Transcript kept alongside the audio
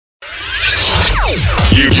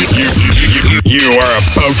You are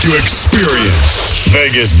about to experience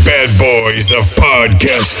Vegas bad boys of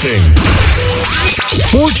podcasting.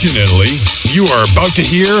 Fortunately, you are about to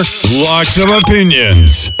hear lots of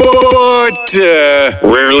opinions, but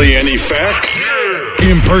rarely any facts.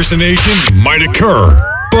 Impersonations might occur,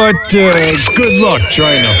 but good luck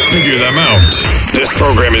trying to figure them out. This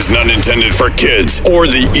program is not intended for kids or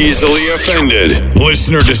the easily offended.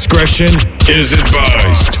 Listener discretion is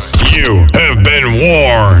advised. You have been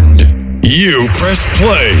warned. You press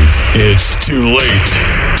play. It's too late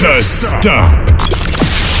to stop.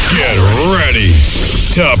 Get ready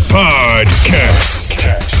to podcast.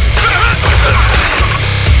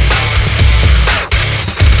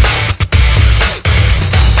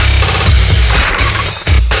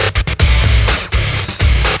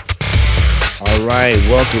 All right,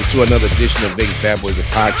 welcome to another edition of Vegas Bad Boys of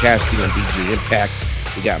Podcasting on DJ Impact.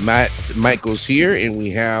 We got Matt Michaels here, and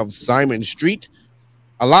we have Simon Street.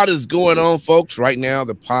 A lot is going on, folks. Right now,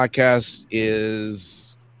 the podcast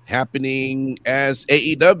is happening as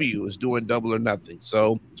AEW is doing Double or Nothing.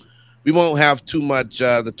 So we won't have too much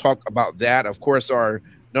to talk about that. Of course, our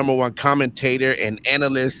number one commentator and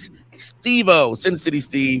analyst, Steve-O, Sin City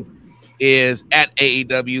Steve, is at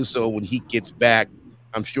AEW. So when he gets back,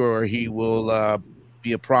 I'm sure he will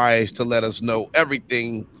be apprised to let us know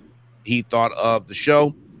everything he thought of the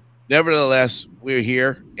show. Nevertheless, we're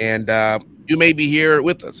here, and you may be here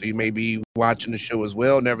with us, or you may be watching the show as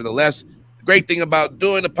well. Nevertheless, the great thing about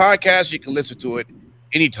doing the podcast, you can listen to it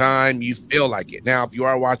anytime you feel like it. Now, if you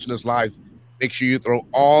are watching us live, make sure you throw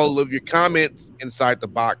all of your comments inside the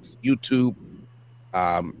box, YouTube,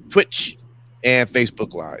 Twitch, and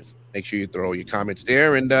Facebook Live. Make sure you throw your comments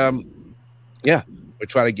there, and yeah, we'll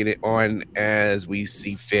try to get it on as we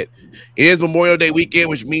see fit. It is Memorial Day weekend,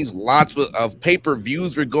 which means lots of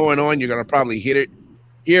pay-per-views are going on. You're going to probably hear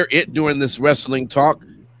it during this wrestling talk.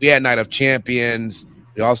 We had Night of Champions.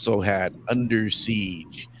 We also had Under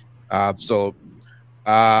Siege. And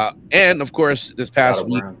of course, this past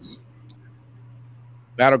week,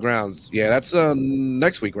 Battlegrounds. Yeah, that's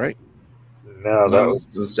next week, right? No, that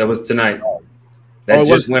was tonight. That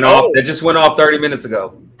just went off 30 minutes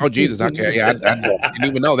ago. Oh Jesus! Okay, yeah, I didn't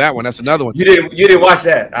even know that one. That's another one. You didn't watch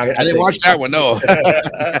that. I didn't watch that one. No.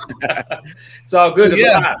 It's all good.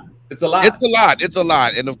 It's a lot. It's a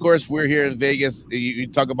lot. And of course, we're here in Vegas. You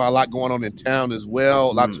talk about a lot going on in town as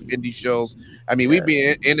well. Lots of indie shows. I mean, we've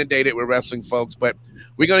been inundated with wrestling, folks. But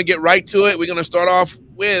we're gonna get right to it. We're gonna start off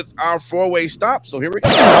with our four-way stop. So here we go.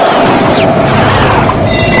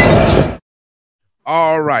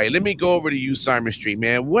 All right, let me go over to you, Simon Street,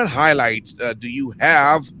 man. What highlights do you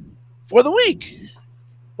have for the week?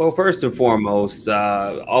 Well, first and foremost,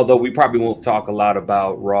 although we probably won't talk a lot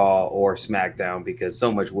about Raw or SmackDown because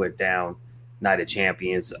so much went down Night of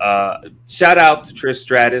Champions. Shout out to Trish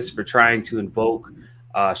Stratus for trying to invoke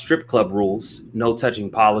strip club rules, no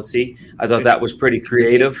touching policy. I thought that was pretty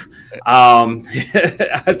creative.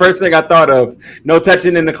 First thing I thought of, no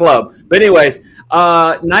touching in the club. But anyways,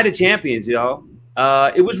 Night of Champions, y'all.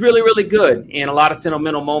 It was really, really good, and a lot of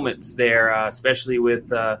sentimental moments there, especially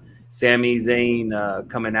with Sami Zayn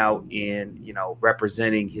coming out and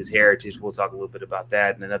representing his heritage. We'll talk a little bit about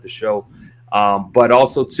that in another show, but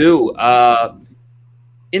also too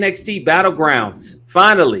NXT Battlegrounds.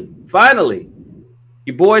 Finally,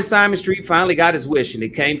 your boy Simon Street finally got his wish, and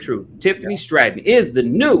it came true. Tiffany Stratton is the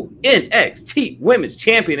new NXT Women's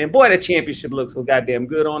Champion, and boy, that championship looks so goddamn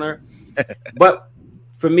good on her. But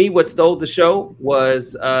for me, what stole the show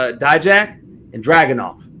was Dijak and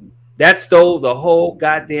Dragunov. That stole the whole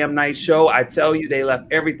goddamn night show. I tell you, they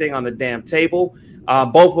left everything on the damn table.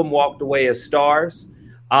 Both of them walked away as stars.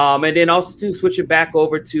 And then also, too, switch it back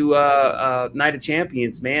over to Night of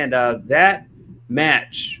Champions, man. That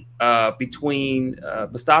match between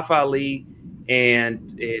Mustafa Ali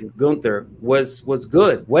and Gunther was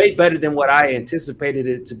good. Way better than what I anticipated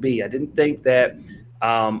it to be. I didn't think that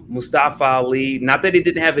Mustafa Ali, not that he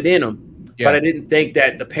didn't have it in him, but I didn't think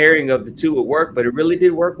that the pairing of the two would work, but it really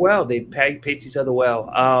did work well. They paced each other well.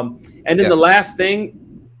 And then the last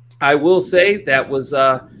thing I will say that was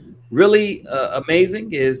really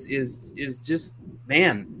amazing is just,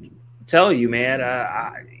 man, I'm telling you, man,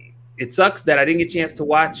 it sucks that I didn't get a chance to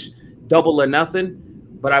watch Double or Nothing,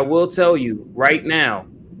 but I will tell you right now,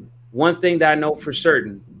 one thing that I know for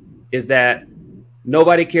certain is that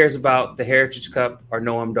nobody cares about the Heritage Cup or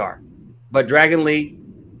Noam Dar. But Dragon Lee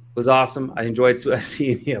was awesome. I enjoyed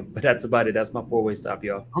seeing him, but that's about it. That's my four-way stop,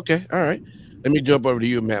 y'all. Okay, all right. Let me jump over to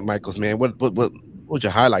you, Matt Michaels, man. What was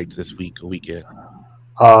your highlights this week or weekend?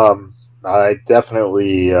 I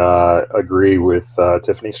definitely agree with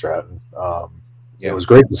Tiffany Stratton. It was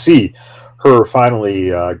great to see her finally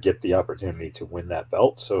get the opportunity to win that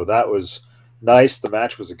belt. So that was nice. The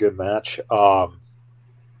match was a good match. The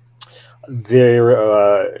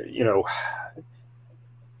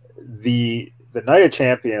Night of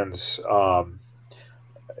Champions.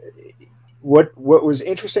 What was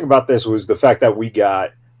interesting about this was the fact that we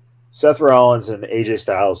got Seth Rollins and AJ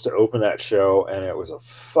Styles to open that show, and it was a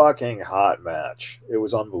fucking hot match. It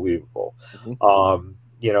was unbelievable.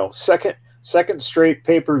 Second straight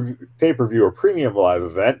pay-per-view or premium live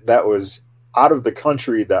event that was out of the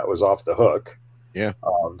country, that was off the hook. Yeah.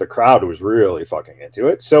 The crowd was really fucking into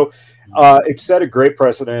it. So it set a great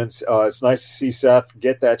precedent. It's nice to see Seth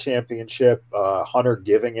get that championship. Hunter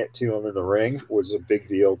giving it to him in the ring was a big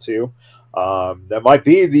deal too. That might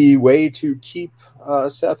be the way to keep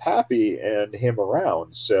Seth happy and him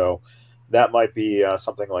around. So that might be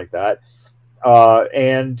something like that.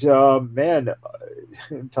 Man,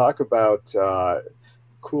 talk about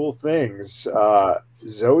cool things.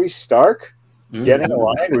 Zoe Stark getting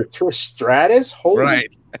aligned with Trish Stratus. Holy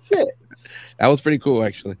shit. That was pretty cool,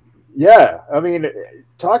 actually. Yeah. I mean,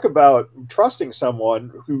 talk about trusting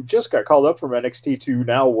someone who just got called up from NXT to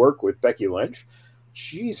now work with Becky Lynch.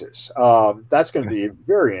 Jesus. That's going to be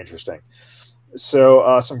very interesting.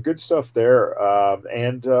 So some good stuff there.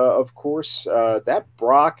 Of course, that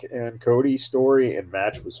Brock and Cody story and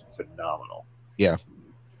match was phenomenal. Yeah.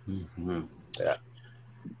 Mm-hmm.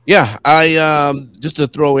 Yeah. I just to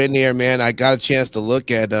throw in there, man, I got a chance to look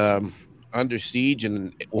at Under Siege,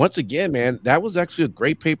 and once again, man, that was actually a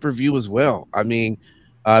great pay-per-view as well. I mean,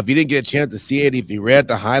 if you didn't get a chance to see it, if you read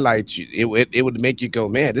the highlights, it would make you go,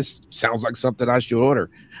 man, this sounds like something I should order.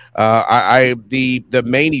 The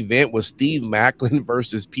main event was Steve Macklin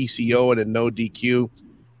versus PCO in a no DQ,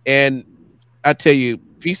 and I tell you,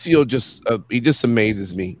 PCO he just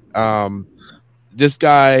amazes me. This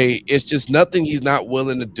guy, it's just nothing he's not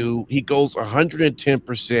willing to do. He goes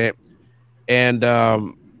 110%, and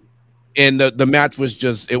the match was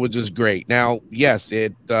just great. Now, yes,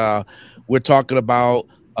 we're talking about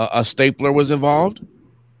a stapler was involved,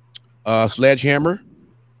 a sledgehammer,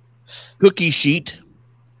 cookie sheet,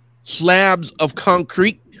 slabs of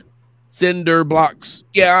concrete, cinder blocks.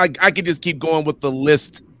 Yeah, I could just keep going with the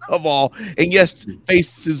list of all. And yes,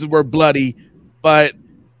 faces were bloody, but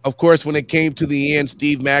of course, when it came to the end,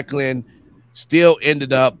 Steve Macklin still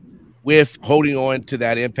ended up with holding on to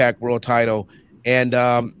that Impact World title. And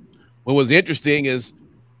what was interesting is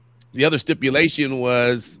the other stipulation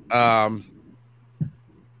was, oh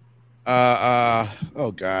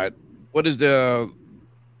God, what is the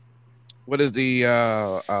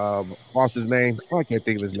boss's name? Oh, I can't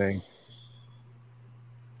think of his name.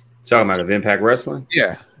 Talking about of Impact Wrestling?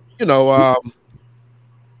 Yeah,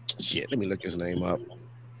 shit. Let me look his name up.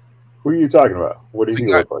 Who are you talking about? What does he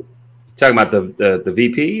look like? Talking about the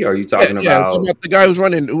VP? Or are you talking I'm talking about the guy who's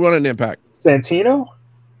running Impact? Santino?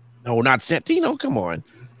 No, not Santino. Come on,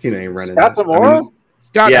 Santino ain't running. Scott Tamora?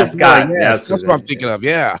 Scott. Yeah, Tamora, Scott. yes, that's what I'm thinking of.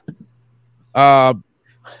 Yeah.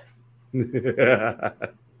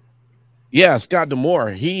 Yeah, Scott D'Amore.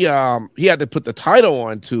 He had to put the title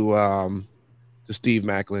on to Steve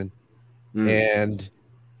Macklin, and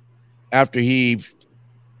after he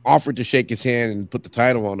offered to shake his hand and put the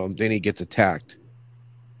title on him, then he gets attacked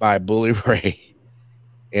by Bully Ray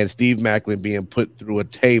and Steve Macklin being put through a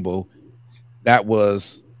table that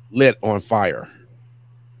was lit on fire.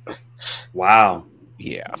 Wow.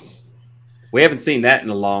 Yeah. We haven't seen that in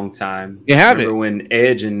a long time. You haven't? Remember when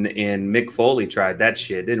Edge and Mick Foley tried that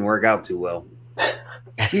shit? Didn't work out too well.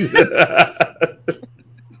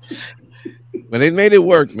 But they made it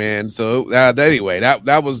work, man. So anyway,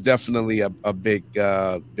 that was definitely a big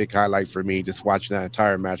highlight for me, just watching that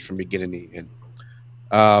entire match from beginning to end.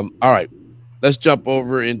 All right, let's jump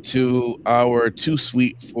over into our Too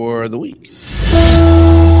Sweet for the week.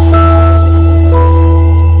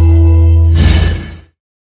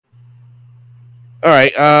 All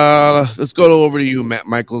right, let's go over to you, Matt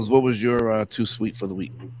Michaels. What was your Too Sweet for the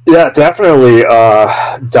week? Yeah, definitely.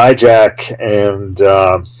 Dijak and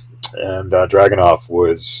Dragunov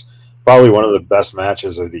was probably one of the best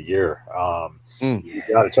matches of the year. You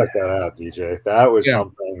got to check that out, DJ. That was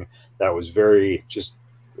something that was very just.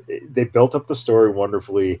 They built up the story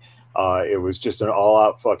wonderfully. It was just an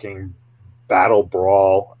all-out fucking battle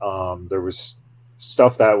brawl. There was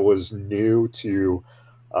stuff that was new to.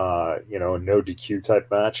 A no DQ type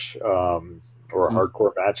match or a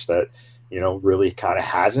hardcore match that really kind of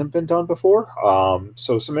hasn't been done before.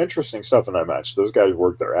 So some interesting stuff in that match. Those guys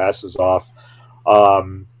worked their asses off.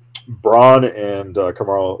 Braun and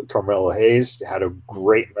Carmelo Hayes had a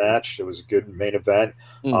great match. It was a good main event.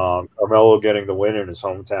 Carmelo getting the win in his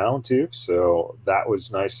hometown too, so that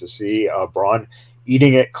was nice to see. Braun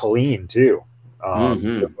eating it clean too.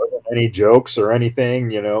 There wasn't any jokes or anything,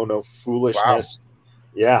 no foolishness. Wow.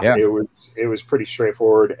 Yeah, it was pretty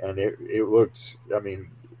straightforward, and it looked. I mean,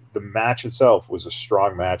 the match itself was a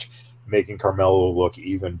strong match, making Carmelo look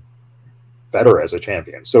even better as a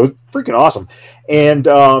champion. So it's freaking awesome. And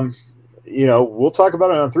we'll talk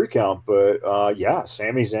about it on 3 Count, but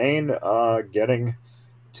Sami Zayn getting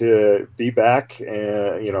to be back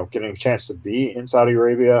and getting a chance to be in Saudi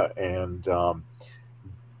Arabia, and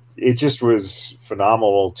it just was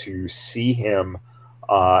phenomenal to see him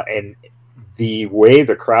and the way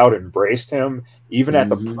the crowd embraced him, even at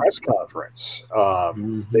the press conference.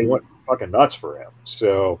 They went fucking nuts for him.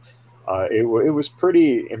 So it was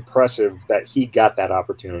pretty impressive that he got that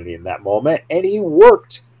opportunity in that moment, and he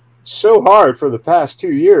worked so hard for the past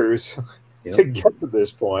 2 years to get to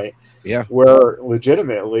this point. Yeah, where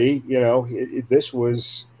legitimately, this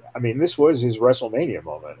was his WrestleMania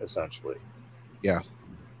moment, essentially. Yeah.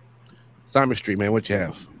 Simon Street, man, what you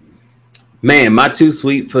have? Man, my too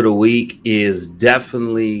sweet for the week is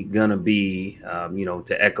definitely gonna be,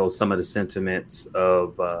 to echo some of the sentiments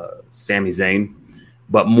of Sami Zayn,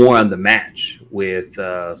 but more on the match with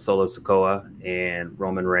Solo Sikoa and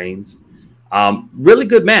Roman Reigns. Really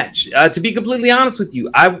good match. To be completely honest with you,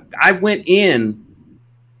 I went in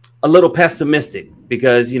a little pessimistic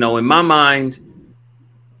because, in my mind,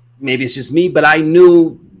 maybe it's just me, but I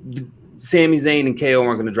knew Sami Zayn and KO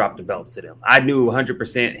weren't going to drop the belts to them. I knew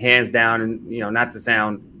 100% hands down, and, not to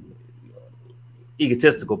sound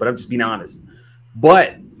egotistical, but I'm just being honest.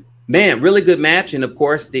 But, man, really good match. And, of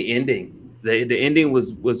course, the ending. The ending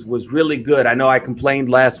was really good. I know I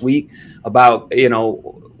complained last week about,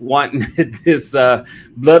 wanting this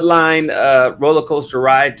bloodline roller coaster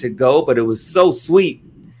ride to go, but it was so sweet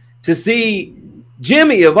to see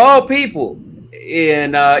Jimmy, of all people,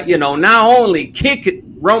 and not only kick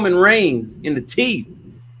Roman Reigns in the teeth,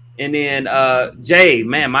 and then Jay,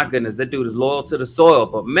 man, my goodness, that dude is loyal to the soil,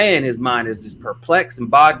 but man, his mind is just perplexed and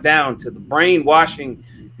bogged down to the brainwashing.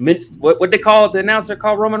 What they call it, the announcer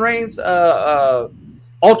called Roman Reigns,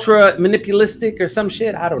 ultra manipulistic or some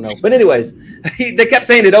shit. I don't know, but anyways, they kept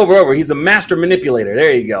saying it over. He's a master manipulator.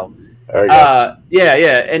 There you go.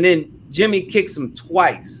 Yeah, and then Jimmy kicks him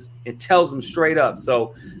twice and tells him straight up.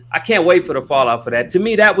 So I can't wait for the fallout for that. To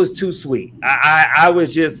me, that was too sweet. I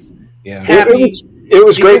was just happy. It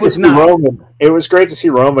was great to see Roman. It was great to see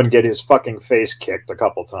Roman get his fucking face kicked a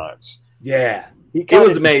couple times. Yeah, it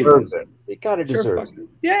was amazing. He kind of deserves it.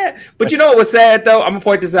 Yeah, but you know what was sad though? I'm gonna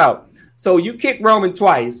point this out. So you kick Roman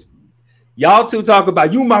twice. Y'all two talk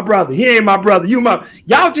about you my brother. He ain't my brother.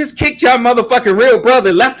 Y'all just kicked your motherfucking real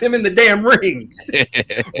brother, left him in the damn ring.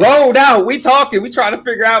 Rolled out. We talking. We trying to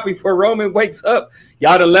figure out before Roman wakes up.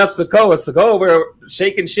 Y'all done left Sikoa. Sikoa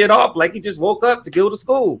shaking shit off like he just woke up to go to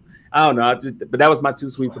school. I don't know. But that was my too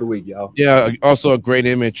sweet for the week, y'all. Yeah, also a great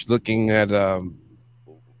image looking at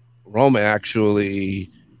Roman actually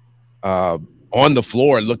on the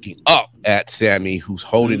floor looking up at Sami, who's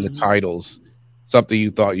holding the titles. Something you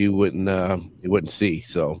thought you wouldn't see.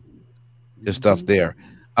 So good stuff there.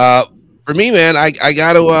 For me, man, I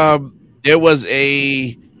got to. There was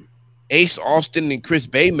a Ace Austin and Chris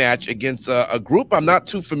Bay match against a group I'm not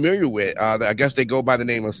too familiar with. I guess they go by the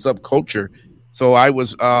name of Subculture. So I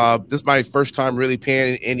was. This is my first time really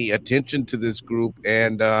paying any attention to this group,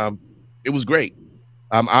 and it was great.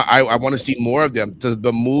 I want to see more of them.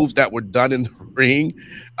 The moves that were done in the ring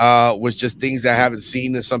was just things I haven't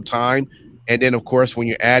seen in some time. And then, of course, when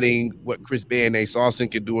you're adding what Chris Bay and Ace Austin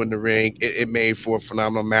could do in the ring, it made for a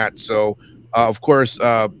phenomenal match. So, of course,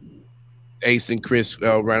 Ace and Chris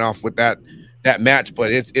ran off with that match,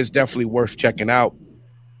 but it's definitely worth checking out.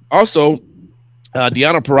 Also,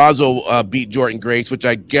 Deonna Purrazzo beat Jordan Grace, which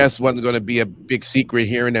I guess wasn't going to be a big secret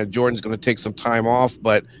here, and that Jordan's going to take some time off.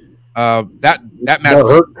 But that match,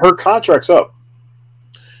 no, her contract's up.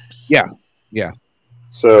 Yeah.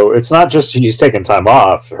 So it's not just she's taking time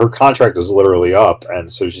off. Her contract is literally up,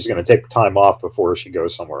 and so she's going to take time off before she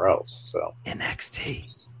goes somewhere else. So NXT.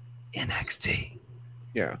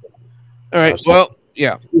 Yeah. All right. Well,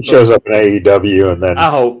 yeah. She shows up in AEW, and then I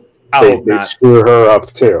hope they screw her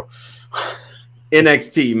up too.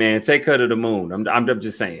 NXT, man, take her to the moon. I'm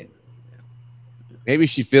just saying. Maybe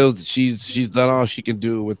she feels that she's done all she can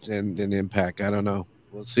do within Impact. I don't know.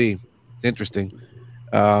 We'll see. It's interesting.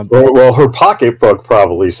 Well, her pocketbook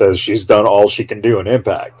probably says she's done all she can do in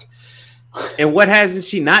Impact. And what hasn't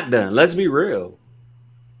she not done? Let's be real.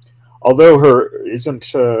 Although her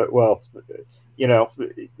isn't,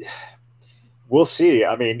 we'll see.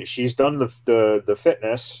 I mean, she's done the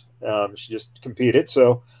fitness. She just competed,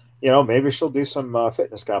 so maybe she'll do some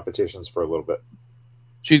fitness competitions for a little bit.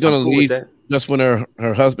 She's gonna leave just when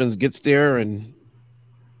her husband gets there, and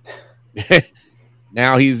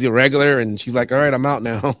now he's irregular, and she's like, "All right, I'm out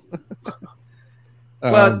now."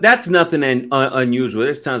 Well, that's nothing unusual.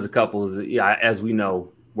 There's tons of couples, as we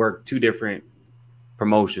know, work two different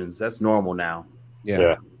promotions. That's normal now.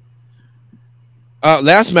 Yeah.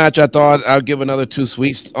 Last match, I thought I'll give another two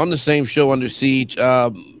sweets on the same show, Under Siege.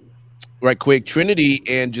 Right quick, Trinity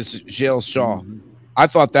and Giselle Shaw. Mm-hmm. I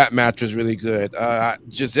thought that match was really good.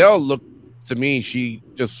 Giselle looked to me, she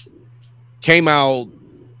just came out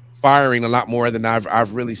firing a lot more than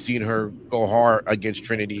I've really seen her go hard against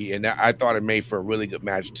Trinity, and I thought it made for a really good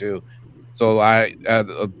match too. So I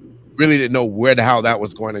really didn't know where the hell that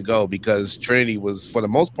was going to go, because Trinity was, for the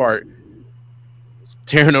most part,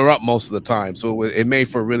 tearing her up most of the time. So it made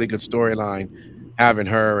for a really good storyline having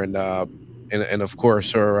her and of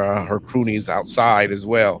course her croonies outside as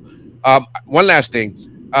well. One last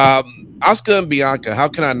thing, Asuka and Bianca. How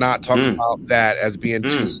can I not talk about that as being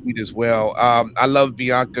too sweet as well? I love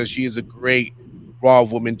Bianca. She is a great Raw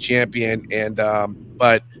Woman champion, and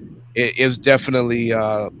but it is definitely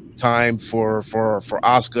time for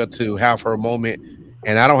Asuka to have her moment,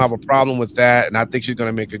 and I don't have a problem with that. And I think she's going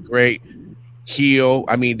to make a great heel.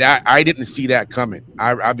 I mean, that I didn't see that coming.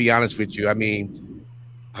 I'll be honest with you. I mean,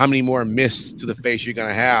 how many more mists to the face you're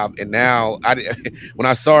gonna have? And now, when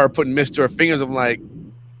I saw her putting mist to her fingers, I'm like,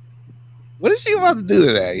 what is she about to do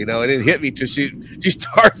to that? It didn't hit me till she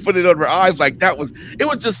started putting it on her eyes. Like it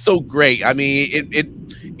was just so great. I mean,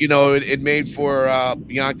 it made for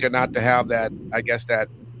Bianca not to have that. I guess that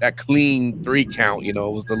clean 3 count. It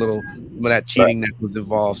was the little some of that cheating that was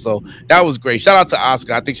involved. So that was great. Shout out to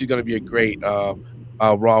Asuka. I think she's going to be a great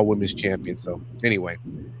Raw Women's Champion. So anyway,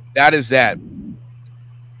 that is that.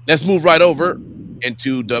 Let's move right over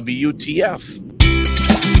into WTF.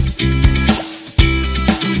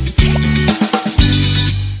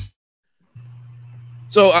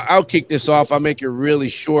 So I'll kick this off. I'll make it really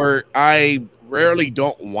short. I rarely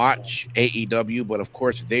don't watch AEW, but of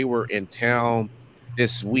course they were in town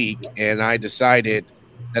this week, and I decided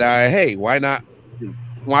that why not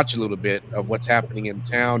watch a little bit of what's happening in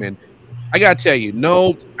town? And I gotta tell you,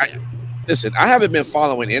 listen, I haven't been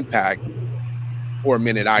following Impact for a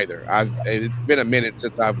minute either. It's been a minute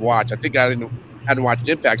since I've watched. I think I hadn't watched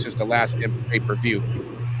Impact since the last pay-per-view.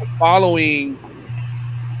 Following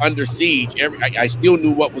Under Siege, I still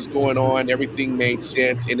knew what was going on. Everything made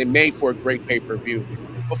sense, and it made for a great pay-per-view.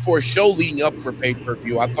 But for a show leading up for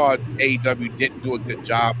pay-per-view, I thought AEW didn't do a good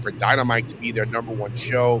job for Dynamite to be their number one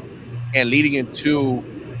show, and leading into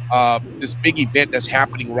this big event that's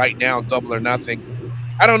happening right now, Double or Nothing.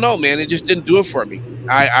 I don't know, man. It just didn't do it for me.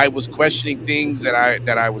 I was questioning things that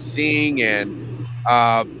I was seeing, and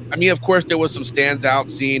I mean, of course, there was some stands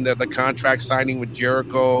out, seeing the contract signing with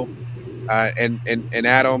Jericho and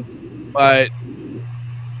Adam, but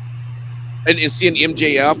and seeing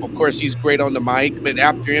MJF, of course, he's great on the mic. But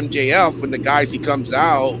after MJF, when the guys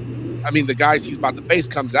the guys he's about to face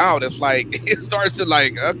comes out, it's like it starts to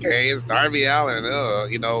like, okay, it's Darby Allin.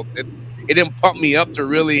 It didn't pump me up to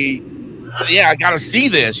really. Yeah, I gotta see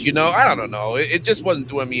this. I don't know. It just wasn't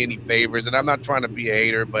doing me any favors, and I'm not trying to be a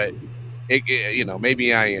hater, but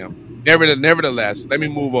maybe I am. Nevertheless, let me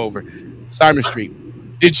move over. Simon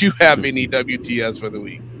Street, did you have any WTS for the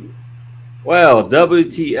week? Well,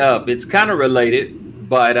 WTF, it's kind of related,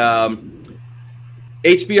 but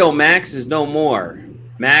HBO Max is no more.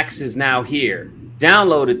 Max is now here.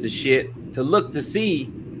 Downloaded the shit to look to see.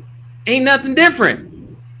 Ain't nothing different.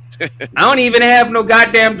 I don't even have no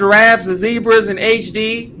goddamn giraffes or zebras in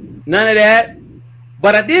HD. None of that.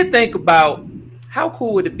 But I did think about how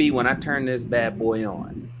cool would it be when I turn this bad boy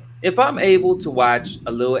on if I'm able to watch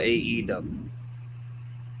a little AEW.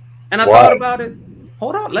 And I thought about it.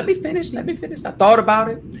 Hold on. Let me finish. I thought about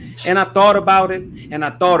it. And I thought about it. And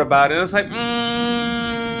I thought about it. And I was like,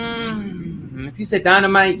 if you said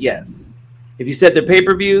Dynamite, yes. If you said the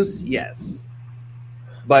pay-per-views, yes.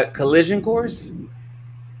 But Collision Course?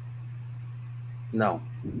 No.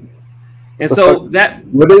 And so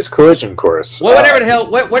what is Collision Course? Well, whatever the hell.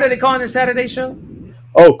 What are they calling their Saturday show?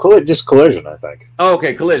 Oh, just Collision, I think. Oh,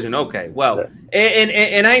 okay, Collision. Okay, well, yeah.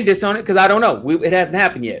 and I ain't dissing it because I don't know. It hasn't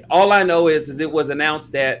happened yet. All I know is it was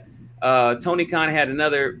announced that Tony Khan had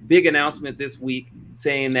another big announcement this week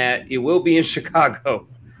saying that it will be in Chicago,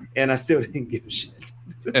 and I still didn't give a shit.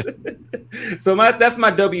 So that's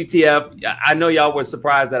my WTF. I know y'all were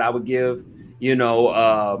surprised that I would give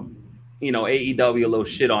AEW a little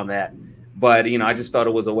shit on that, But, I just felt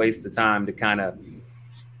it was a waste of time to kind of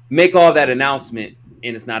make all that announcement,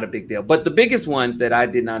 and it's not a big deal. But the biggest one that I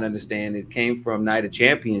did not understand, it came from Night of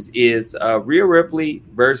Champions, is Rhea Ripley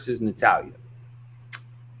versus Natalya.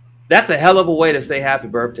 That's a hell of a way to say happy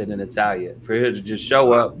birthday to Natalya, for her to just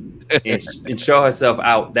show up and show herself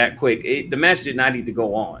out that quick. The match did not need to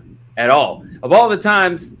go on at all. Of all the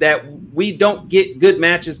times that we don't get good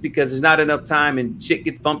matches because there's not enough time and shit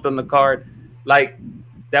gets bumped on the card, like,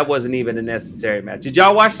 that wasn't even a necessary match. Did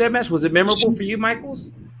y'all watch that match? Was it memorable for you,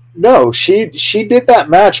 Michaels? No, she did that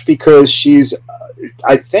match because she's,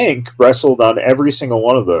 I think, wrestled on every single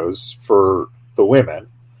one of those for the women,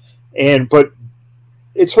 but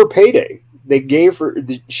it's her payday. They gave her,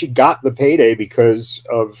 she got the payday because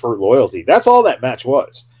of her loyalty. That's all that match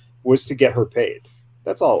was to get her paid.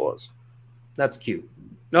 That's all it was. That's cute.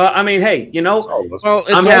 No, I mean, hey, well,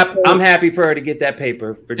 I'm happy for her to get that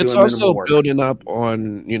paper for doing minimal work. It's also building up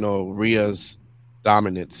on, Rhea's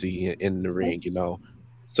dominancy in the ring,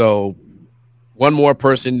 So one more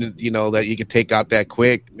person, that you could take out that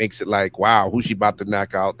quick makes it like, wow, who's she about to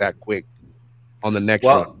knock out that quick on the next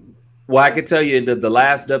run? Well, I can tell you the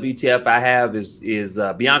last WTF I have is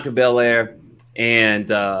Bianca Belair and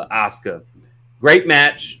Asuka. Great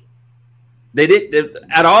match. They did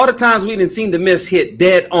at all the times we didn't seem to miss hit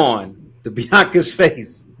dead on the Bianca's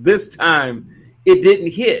face. This time it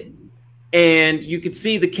didn't hit, and you could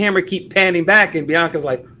see the camera keep panning back, and Bianca's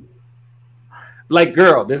like,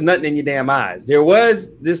 girl, there's nothing in your damn eyes. There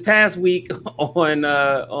was this past week on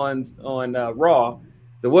Raw.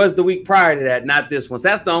 There was the week prior to that, not this one. So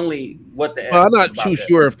that's the only I'm not too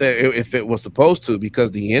sure if it was supposed to,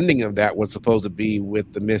 because the ending of that was supposed to be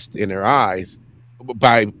with the mist in her eyes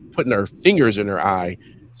by putting her fingers in her eye.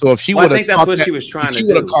 So if she would have, I think that's what she was trying to do. If she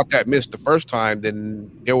would have caught that mist the first time,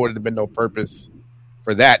 then there would have been no purpose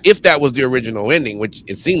for that. If that was the original ending, which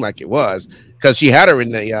it seemed like it was, because she had her in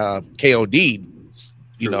the KOD,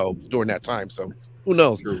 during that time. So who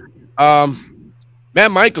knows?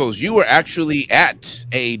 Matt Michaels, you were actually at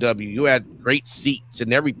AEW. You had great seats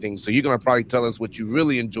and everything. So you're going to probably tell us what you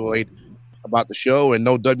really enjoyed about the show and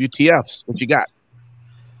no WTFs. What you got?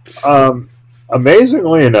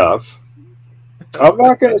 Amazingly enough, I'm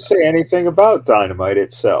not going to say anything about Dynamite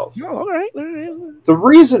itself. Oh, all right. The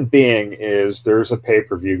reason being is there's a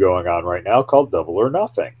pay-per-view going on right now called Double or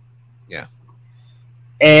Nothing. Yeah.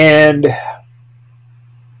 And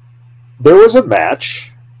there was a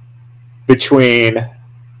match between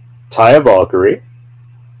Taya Valkyrie,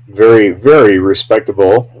 very, very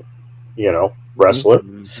respectable, wrestler,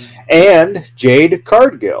 mm-hmm. and Jade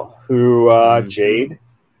Cargill, who mm-hmm. Jade,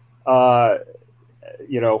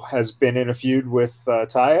 has been in a feud with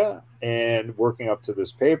Taya and working up to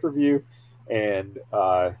this pay-per-view, and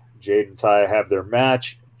Jade and Taya have their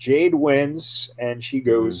match. Jade wins, and she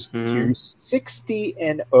goes mm-hmm. to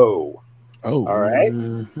 60-0. Oh, all right,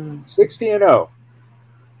 mm-hmm. 60-0.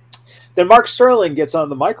 Then Mark Sterling gets on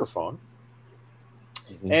the microphone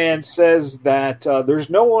mm-hmm. and says that there's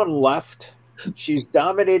no one left. She's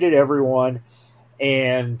dominated everyone,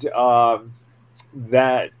 and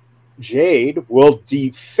that Jade will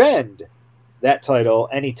defend that title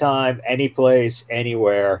anytime, any place,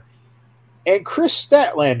 anywhere. And Chris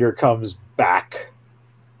Statlander comes back.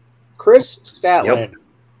 Chris Statlander.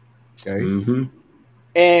 Yep. Okay. Mm-hmm.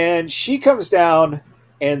 And she comes down,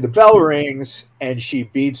 and the bell rings, and she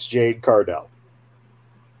beats Jade Cargill.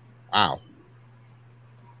 Wow.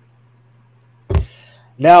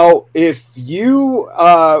 Now, if you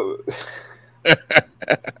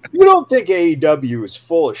you don't think AEW is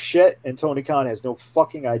full of shit and Tony Khan has no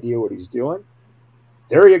fucking idea what he's doing,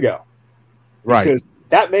 there you go. Right. Because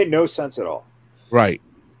that made no sense at all. Right.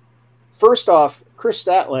 First off, Chris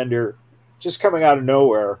Statlander just coming out of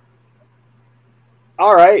nowhere.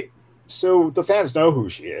 All right. So the fans know who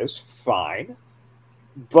she is. Fine.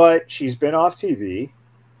 But she's been off TV.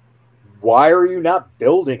 Why are you not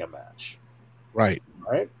building a match? Right.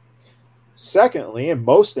 Right. Secondly, and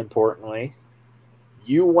most importantly,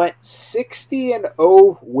 you went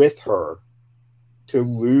 60-0 with her to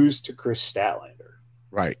lose to Chris Statlander.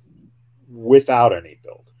 Right. Without any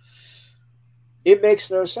build. It makes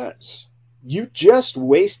no sense. You just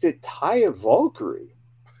wasted Taya Valkyrie.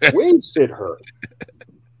 Wasted her.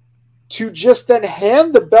 To just then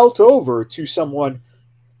hand the belt over to someone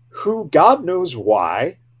who, God knows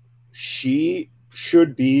why, she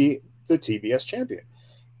should be the TBS champion.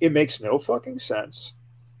 It makes no fucking sense.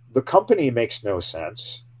 The company makes no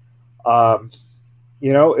sense.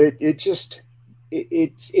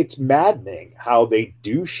 It's maddening how they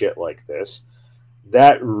do shit like this.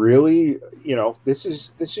 That really, this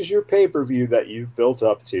is your pay-per-view that you've built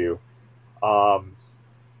up to.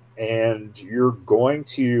 and you're going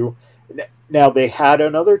to. Now they had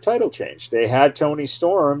another title change. They had Tony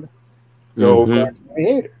Storm go back to Jamie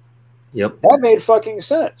Hayter. Yep, that made fucking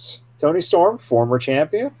sense. Tony Storm, former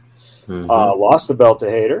champion, lost the belt to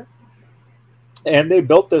Hayter, and they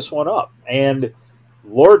built this one up. And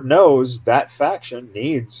Lord knows that faction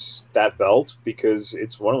needs that belt because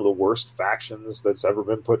it's one of the worst factions that's ever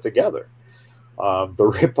been put together. The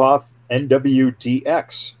ripoff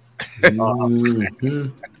NWDX.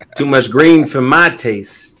 Too much green for my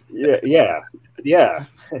taste. Yeah.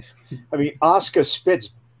 I mean, Asuka spits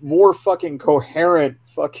more fucking coherent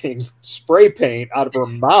fucking spray paint out of her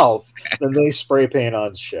mouth than they spray paint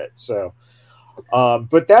on shit. So,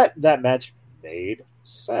 but that match made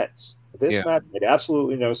sense. This match made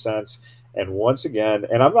absolutely no sense. And once again,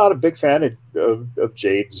 and I'm not a big fan of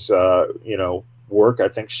Jade's, work. I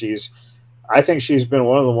think she's been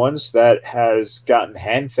one of the ones that has gotten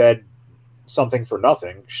hand-fed something for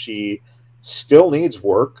nothing. She still needs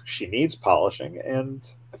work. She needs polishing.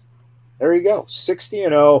 And there you go.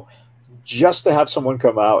 60-0 just to have someone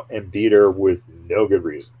come out and beat her with no good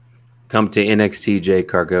reason. Come to NXT, Jade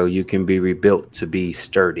Cargill. You can be rebuilt to be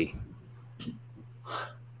sturdy.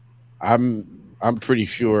 I'm pretty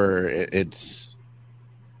sure it's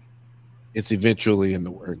eventually in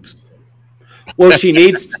the works. Well, she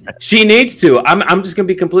needs to. I'm just gonna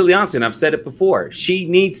be completely honest, and I've said it before. She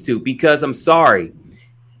needs to, because I'm sorry,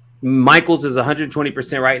 Michaels is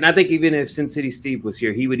 120% right, and I think even if Sin City Steve was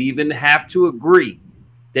here, he would even have to agree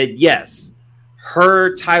that yes,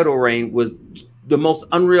 her title reign was the most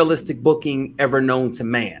unrealistic booking ever known to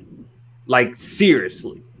man. Like,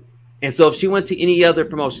 seriously. And so if she went to any other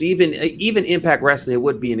promotion, even Impact Wrestling, it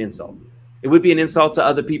would be an insult. It would be an insult to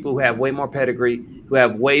other people who have way more pedigree, who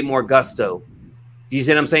have way more gusto. Do you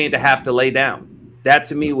see what I'm saying? To have to lay down. That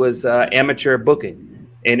to me was amateur booking.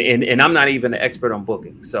 And I'm not even an expert on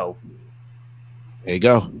booking. So there you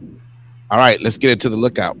go. All right, let's get into the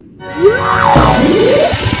lookout.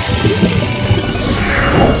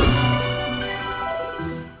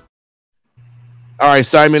 All right,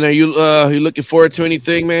 Simon, are you looking forward to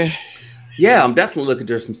anything, man? Yeah, I'm definitely looking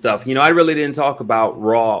for some stuff. I really didn't talk about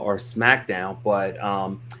Raw or SmackDown, but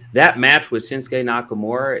that match with Shinsuke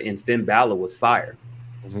Nakamura and Finn Balor was fire.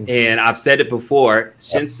 And I've said it before,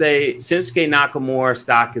 Shinsuke Nakamura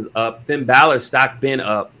stock is up, Finn Balor's stock been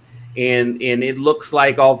up, and it looks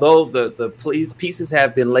like, although the pieces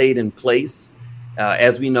have been laid in place,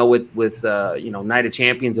 as we know with Night of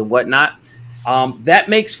Champions and whatnot, that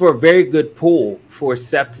makes for a very good pool for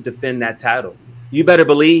Seth to defend that title. You better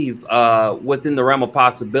believe within the realm of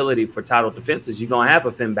possibility for title defenses, you're going to have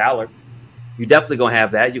a Finn Balor. You're definitely going to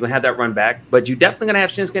have that. You're going to have that run back. But you're definitely going to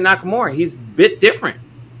have Shinsuke Nakamura. He's a bit different.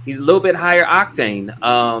 He's a little bit higher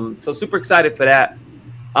octane. So super excited for that.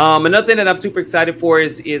 Another thing that I'm super excited for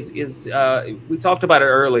is we talked about it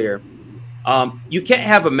earlier. You can't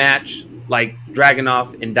have a match like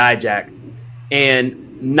Dragunov and Dijak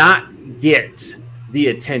and not get the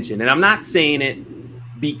attention. And I'm not saying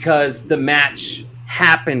it because the match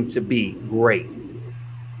happened to be great.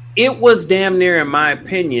 It was damn near, in my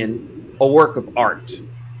opinion, a work of art.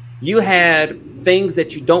 You had things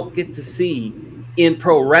that you don't get to see in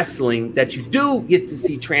pro wrestling that you do get to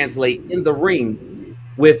see translate in the ring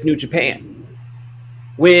with New Japan.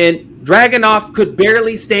 When Dragunov could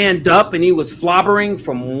barely stand up and he was flobbering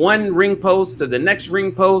from one ring post to the next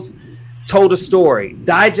ring post, told a story.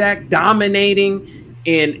 Dijak dominating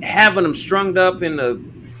and having them strung up in the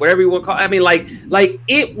whatever you want to call it. I mean, like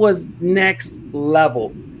it was next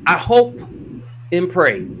level. I hope and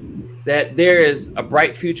pray that there is a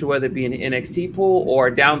bright future, whether it be in the NXT pool or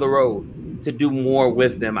down the road, to do more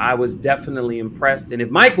with them. I was definitely impressed. And if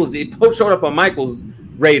it showed up on Michael's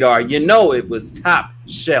radar, it was top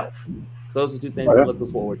shelf. So those are two things I'm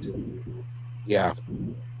looking forward to. Yeah.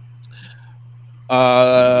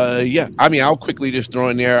 I mean, I'll quickly just throw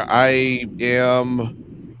in there. I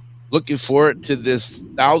am looking forward to this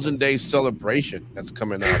 1,000-day celebration that's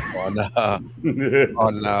coming up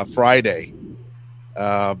on Friday.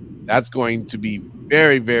 That's going to be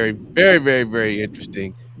very, very, very, very, very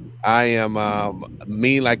interesting. I am,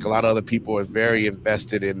 like a lot of other people, is very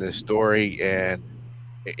invested in this story, and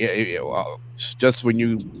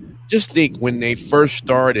just think when they first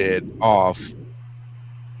started off,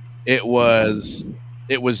 it was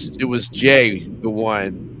Jay, the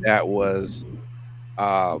one that was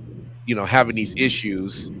having these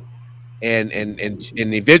issues, and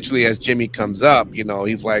eventually as Jimmy comes up,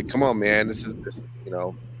 he's like, come on, man, this is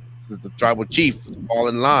the tribal chief, fall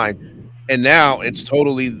in line. And now it's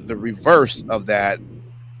totally the reverse of that,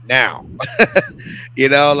 now. You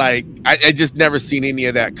know, like I just never seen any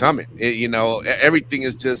of that coming. Everything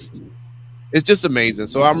is just, it's just amazing.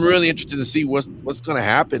 So I'm really interested to see what's going to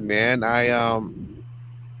happen, man. I'm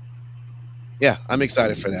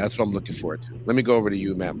excited for that. That's what I'm looking forward to. Let me go over to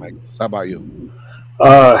you, Matt Michaels. How about you?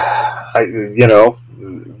 The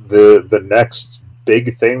next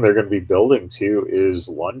big thing they're going to be building to is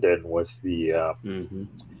London with the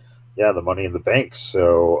the Money in the Bank.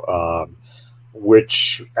 So,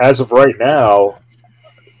 which as of right now,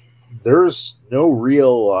 there's no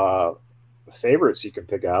real favorites you can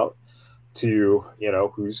pick out to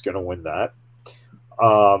who's going to win that.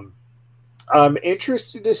 I'm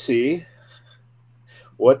interested to see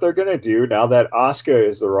what they're going to do now that Asuka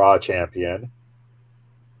is the Raw champion.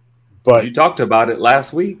 But you talked about it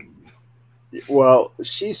last week. Well,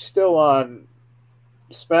 she's still on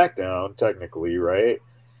SmackDown, technically, right?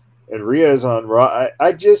 And Rhea's on Raw.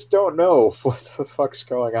 I just don't know what the fuck's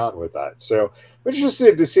going on with that. So I'm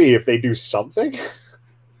interested to see if they do something,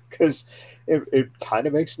 because it kind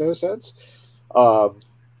of makes no sense.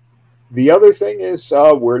 The other thing is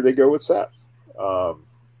where do they go with Seth?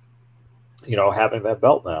 Having that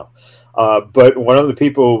belt now. But one of the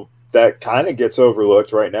people that kind of gets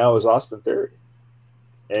overlooked right now is Austin Theory.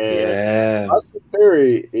 And Austin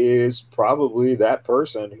Theory is probably that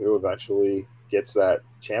person who eventually gets that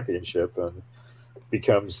championship and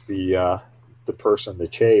becomes the person to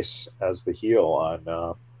chase as the heel on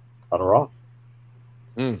Raw.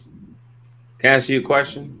 Can I ask you a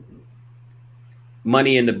question?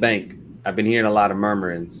 Money in the Bank. I've been hearing a lot of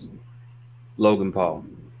murmurings. Logan Paul.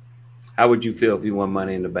 How would you feel if you won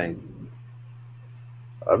Money in the Bank?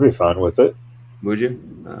 I'd be fine with it. Would you?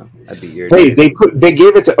 I'd be irritated. Hey, they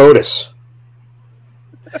gave it to Otis.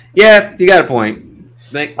 Yeah, you got a point.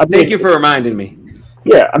 Thank you for reminding me.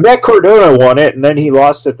 Yeah, Matt Cardona won it, and then he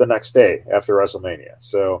lost it the next day after WrestleMania.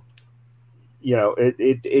 So,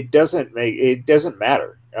 it doesn't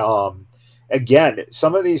matter. Again,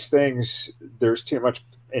 some of these things, there's too much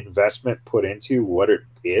investment put into what it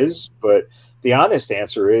is, but the honest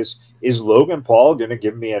answer is Logan Paul going to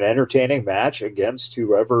give me an entertaining match against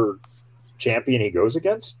whoever champion he goes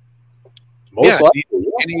against? Most likely.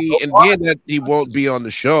 And being that he won't be on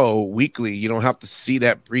the show weekly, you don't have to see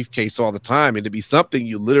that briefcase all the time, and to be something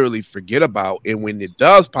you literally forget about. And when it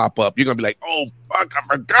does pop up, you're gonna be like, "Oh fuck, I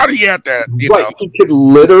forgot he had that." He could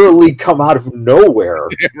literally come out of nowhere,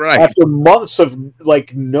 right, after months of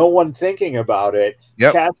no one thinking about it,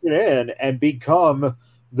 cash it in and become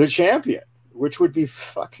the champion, which would be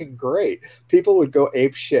fucking great. People would go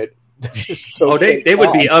ape shit. They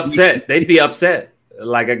would be upset. They'd be upset.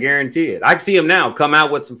 Like, I guarantee it. I can see him now come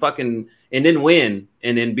out with some fucking and then win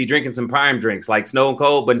and then be drinking some Prime drinks like Snow and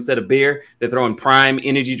Cold, but instead of beer, they're throwing Prime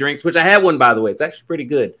energy drinks, which I had one, by the way. It's actually pretty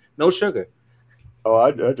good. No sugar. Oh, I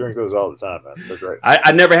drink those all the time, man. They're great.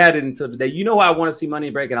 I never had it until today. You know who I want to see Money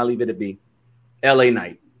in the Bank, and I'll leave it to be LA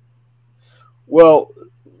Knight. Well,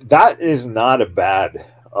 that is not a bad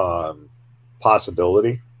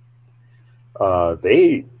possibility.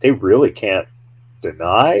 They really can't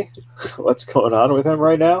deny what's going on with him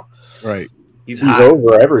right now. Right. He's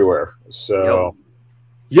over everywhere. So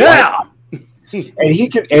yeah. And he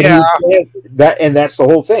can and that's the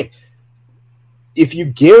whole thing. If you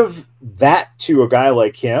give that to a guy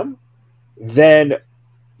like him, then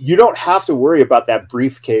you don't have to worry about that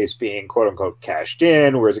briefcase being quote unquote cashed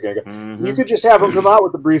in. Where's it going to go? Mm-hmm. You could just have him come out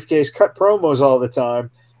with the briefcase, cut promos all the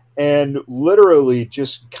time, and literally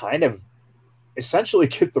just kind of essentially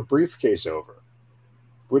get the briefcase over,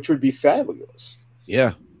 which would be fabulous.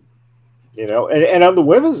 Yeah. And on the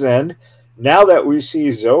women's end, now that we see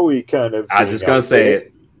Zoe kind of, I was just going to say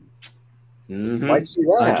it. Mm-hmm. Might see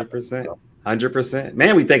that 100%. 100%.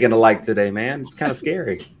 Man, we thinking alike today, man. It's kind of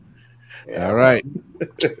scary. Yeah. All right.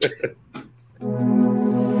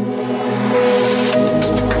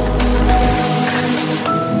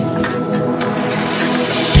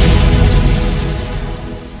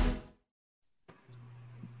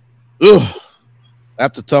 Ugh,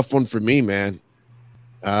 that's a tough one for me, man.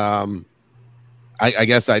 I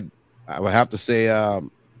guess I would have to say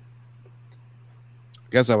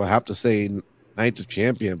Knights of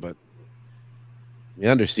Champion, but the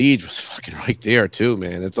Under Siege was fucking right there too,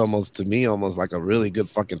 man. It's almost like a really good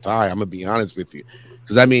fucking tie. I'm gonna be honest with you,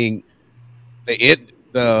 because I mean,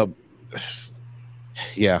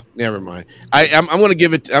 never mind. I'm gonna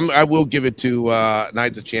give it. I will give it to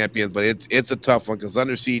Knights of Champions, but it's a tough one because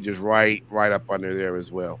Under Siege is right up under there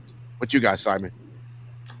as well. What you got, Simon?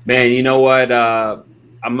 Man, you know what?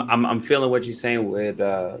 I'm feeling what you're saying with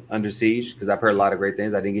Under Siege because I've heard a lot of great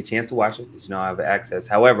things. I didn't get a chance to watch it because I have access.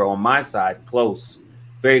 However, on my side, close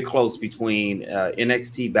very close between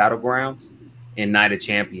NXT Battlegrounds and Night of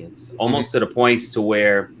Champions, almost to the points to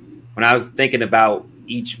where when I was thinking about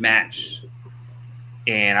each match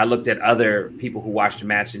and I looked at other people who watched the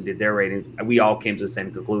match and did their rating, we all came to the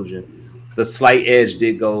same conclusion. The slight edge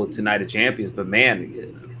did go to Night of Champions, but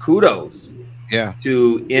man, kudos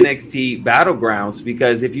to NXT Battlegrounds,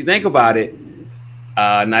 because if you think about it,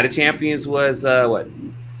 Night of Champions was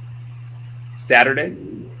Saturday,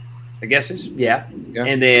 I guess. Yeah.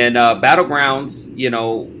 And then Battlegrounds, you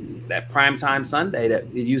know, that primetime Sunday, that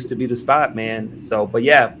it used to be the spot, man. So, but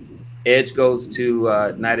yeah, edge goes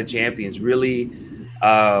to Night of Champions. Really,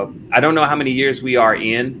 I don't know how many years we are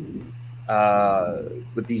in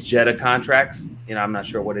with these Jeddah contracts. You know, I'm not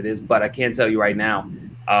sure what it is, but I can tell you right now,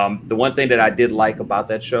 the one thing that I did like about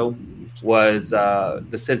that show was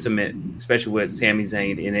the sentiment, especially with Sami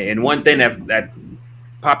Zayn. And one thing that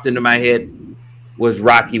popped into my head was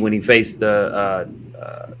Rocky when he faced the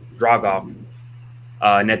Dragoff.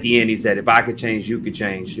 And at the end, he said, if I could change, you could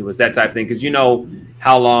change. It was that type of thing. Because you know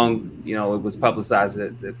how long, you know, it was publicized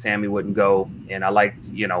that Sammy wouldn't go. And I liked,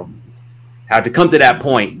 you know, how to come to that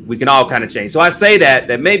point, we can all kind of change. So I say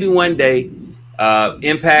that maybe one day,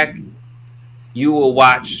 Impact, you will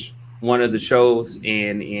watch one of the shows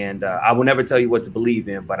and I will never tell you what to believe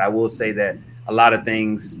in, but I will say that a lot of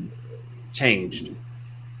things changed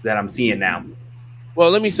that I'm seeing now. Well,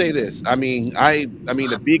 let me say this. I mean,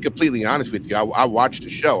 to be completely honest with you, I watched the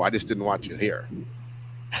show. I just didn't watch it here.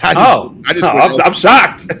 I'm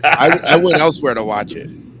shocked. I went elsewhere to watch it.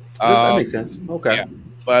 That makes sense. Okay. Yeah.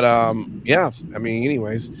 But yeah. I mean,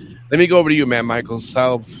 anyways, let me go over to you, man, Michaels.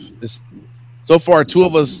 So far, two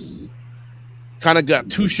of us kind of got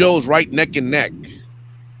two shows right neck and neck.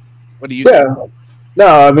 What do you think? No,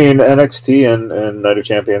 I mean, NXT and Night of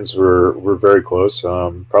Champions were very close.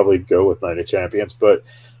 Probably go with Night of Champions. But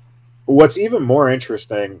what's even more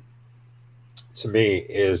interesting to me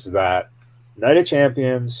is that Night of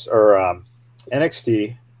Champions, or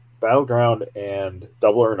NXT, Battleground, and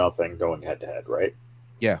Double or Nothing going head-to-head, right?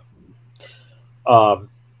 Yeah.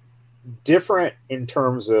 Different in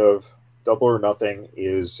terms of Double or Nothing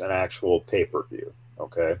is an actual pay-per-view,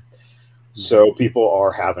 okay? So people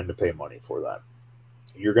are having to pay money for that.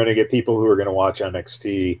 You're going to get people who are going to watch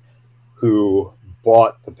NXT who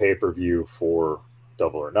bought the pay-per-view for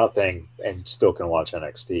Double or Nothing and still can watch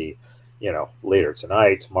NXT, you know, later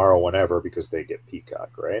tonight, tomorrow, whenever, because they get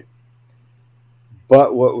Peacock, right?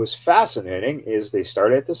 But what was fascinating is they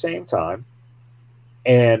started at the same time,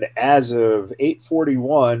 and as of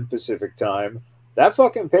 8:41 Pacific time, that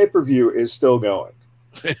fucking pay-per-view is still going.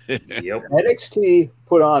 Yep. NXT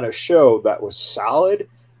put on a show that was solid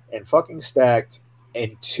and fucking stacked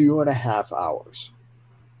in 2.5 hours.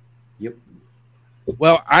 Yep.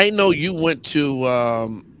 Well, I know you went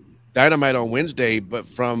to Dynamite on Wednesday, but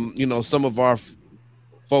from, you know, some of our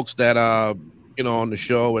folks that you know, on the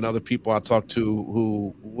show and other people I talked to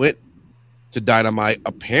who went to Dynamite,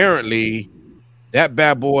 apparently that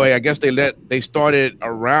bad boy, I guess they started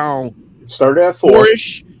around, it started at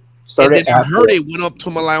 4-ish. Started at I heard 4. It went up to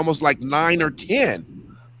almost like 9 or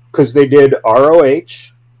 10. Because they did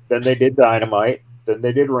ROH, then they did Dynamite, then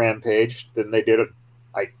they did Rampage, then they did,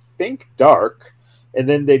 I think, Dark, and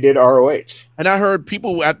then they did ROH. And I heard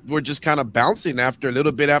people were just kind of bouncing after a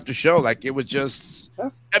little bit after show. Like, it was just, I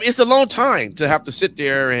mean, it's a long time to have to sit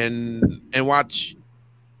there and watch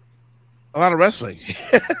a lot of wrestling.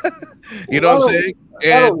 You know what I'm saying?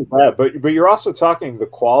 Not only that, but you're also talking the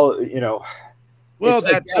quality, you know. Well,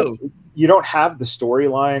 that too. You don't have the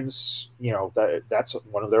storylines, you know, that's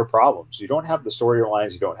one of their problems. You don't have the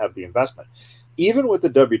storylines, you don't have the investment. Even with the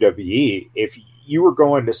WWE, if you were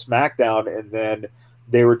going to SmackDown and then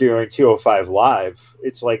they were doing 205 Live,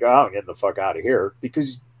 it's like, oh, I'm getting the fuck out of here,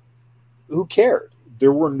 because who cared?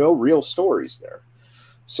 There were no real stories there.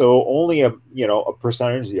 So only a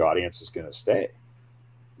percentage of the audience is going to stay.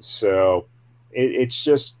 So it's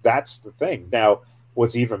just, that's the thing. Now,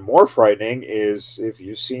 what's even more frightening is if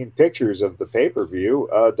you've seen pictures of the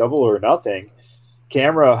pay-per-view, Double or Nothing,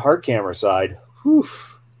 hard camera side, whew.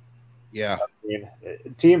 Yeah. I mean,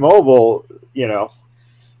 T-Mobile, you know,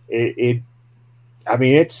 it's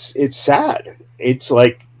sad. It's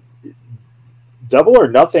like Double or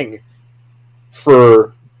Nothing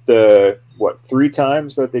for the, 3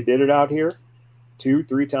 times that they did it out here?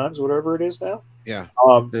 2-3 times, whatever it is now? Yeah.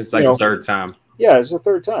 It's like the third time. Yeah, it's the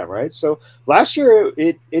third time, right? So last year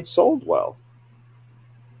it sold well.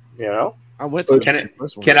 You know? I went to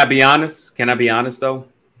Can I be honest? Can I be honest though?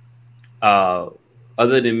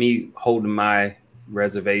 Other than me holding my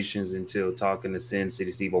reservations until talking to Sin City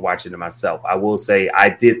Steve or watching it myself, I will say I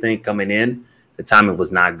did think coming in, the timing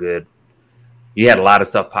was not good. you had a lot of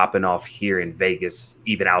stuff popping off here in Vegas,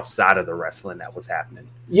 even outside of the wrestling that was happening.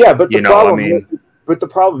 Yeah, but the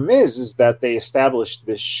problem is that they established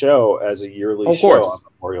this show as a yearly show on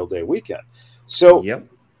Memorial Day weekend. So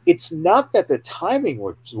it's not that the timing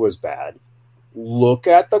was bad. Look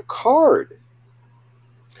at the card.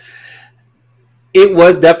 It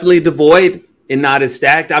was definitely devoid and not as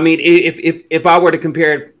stacked. I mean, if I were to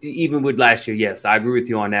compare it even with last year, yes, I agree with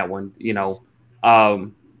you on that one.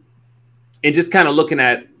 And just kind of looking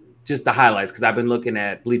at just the highlights, because I've been looking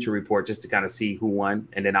at Bleacher Report just to kind of see who won,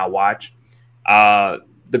 and then I'll watch.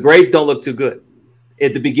 The grades don't look too good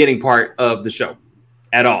at the beginning part of the show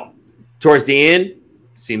at all. Towards the end,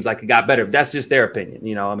 seems like it got better. That's just their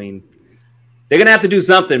opinion. I mean, they're going to have to do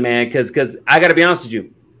something, man, because I got to be honest with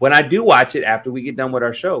you. When I do watch it after we get done with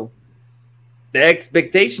our show, the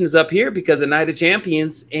expectation is up here because of Night of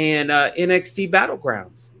Champions and NXT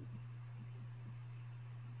Battlegrounds.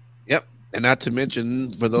 Yep. And not to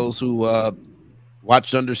mention, for those who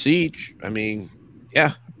watched Under Siege, I mean,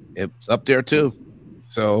 yeah, it's up there too.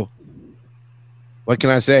 So what can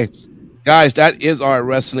I say? Guys, that is our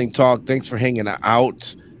wrestling talk. Thanks for hanging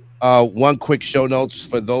out. One quick show notes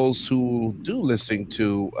for those who do listen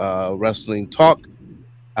to wrestling talk.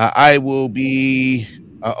 I will be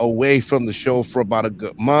away from the show for about a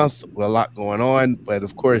good month with a lot going on. But,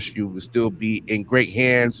 of course, you will still be in great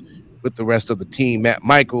hands with the rest of the team. Matt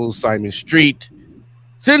Michaels, Simon Street,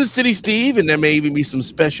 Sin City Steve, and there may even be some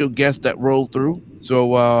special guests that roll through.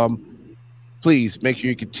 So please make sure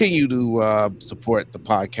you continue to support the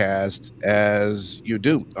podcast as you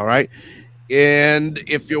do. All right. And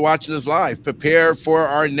if you're watching us live, prepare for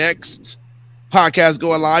our next podcast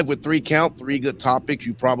going live with 3 good topics.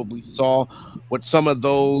 You probably saw what some of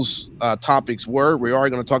those topics were. We are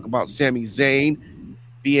going to talk about Sami Zayn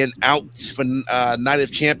being out for Night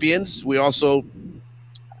of Champions. We also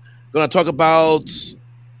going to talk about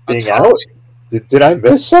being out. Did I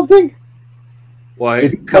miss something? Why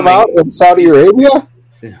did he come out in Saudi Arabia?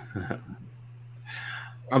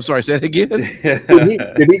 I'm sorry, say that again.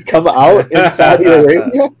 Did he come out in Saudi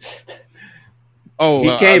Arabia? Oh,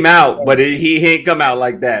 he came out, but he ain't come out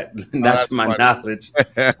like that. That's my knowledge.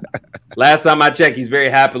 Last time I checked, he's very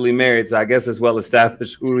happily married, so I guess it's well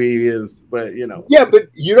established who he is. But yeah, but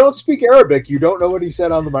you don't speak Arabic. You don't know what he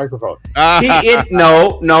said on the microphone.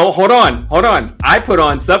 No, hold on. I put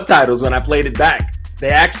on subtitles when I played it back.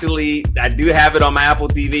 I do have it on my Apple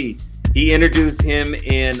TV. He introduced him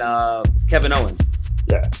in Kevin Owens.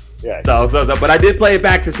 Yeah. So, but I did play it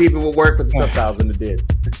back to see if it would work with the subtitles, and it did.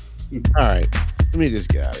 All right, let me just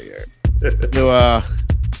get out of here.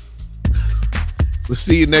 We'll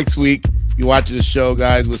see you next week. You watching the show,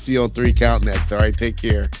 guys. We'll see you on 3 Count next. All right, take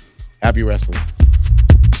care. Happy wrestling.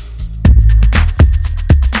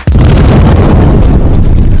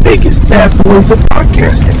 Vegas Bad Boys of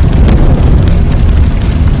Podcasting.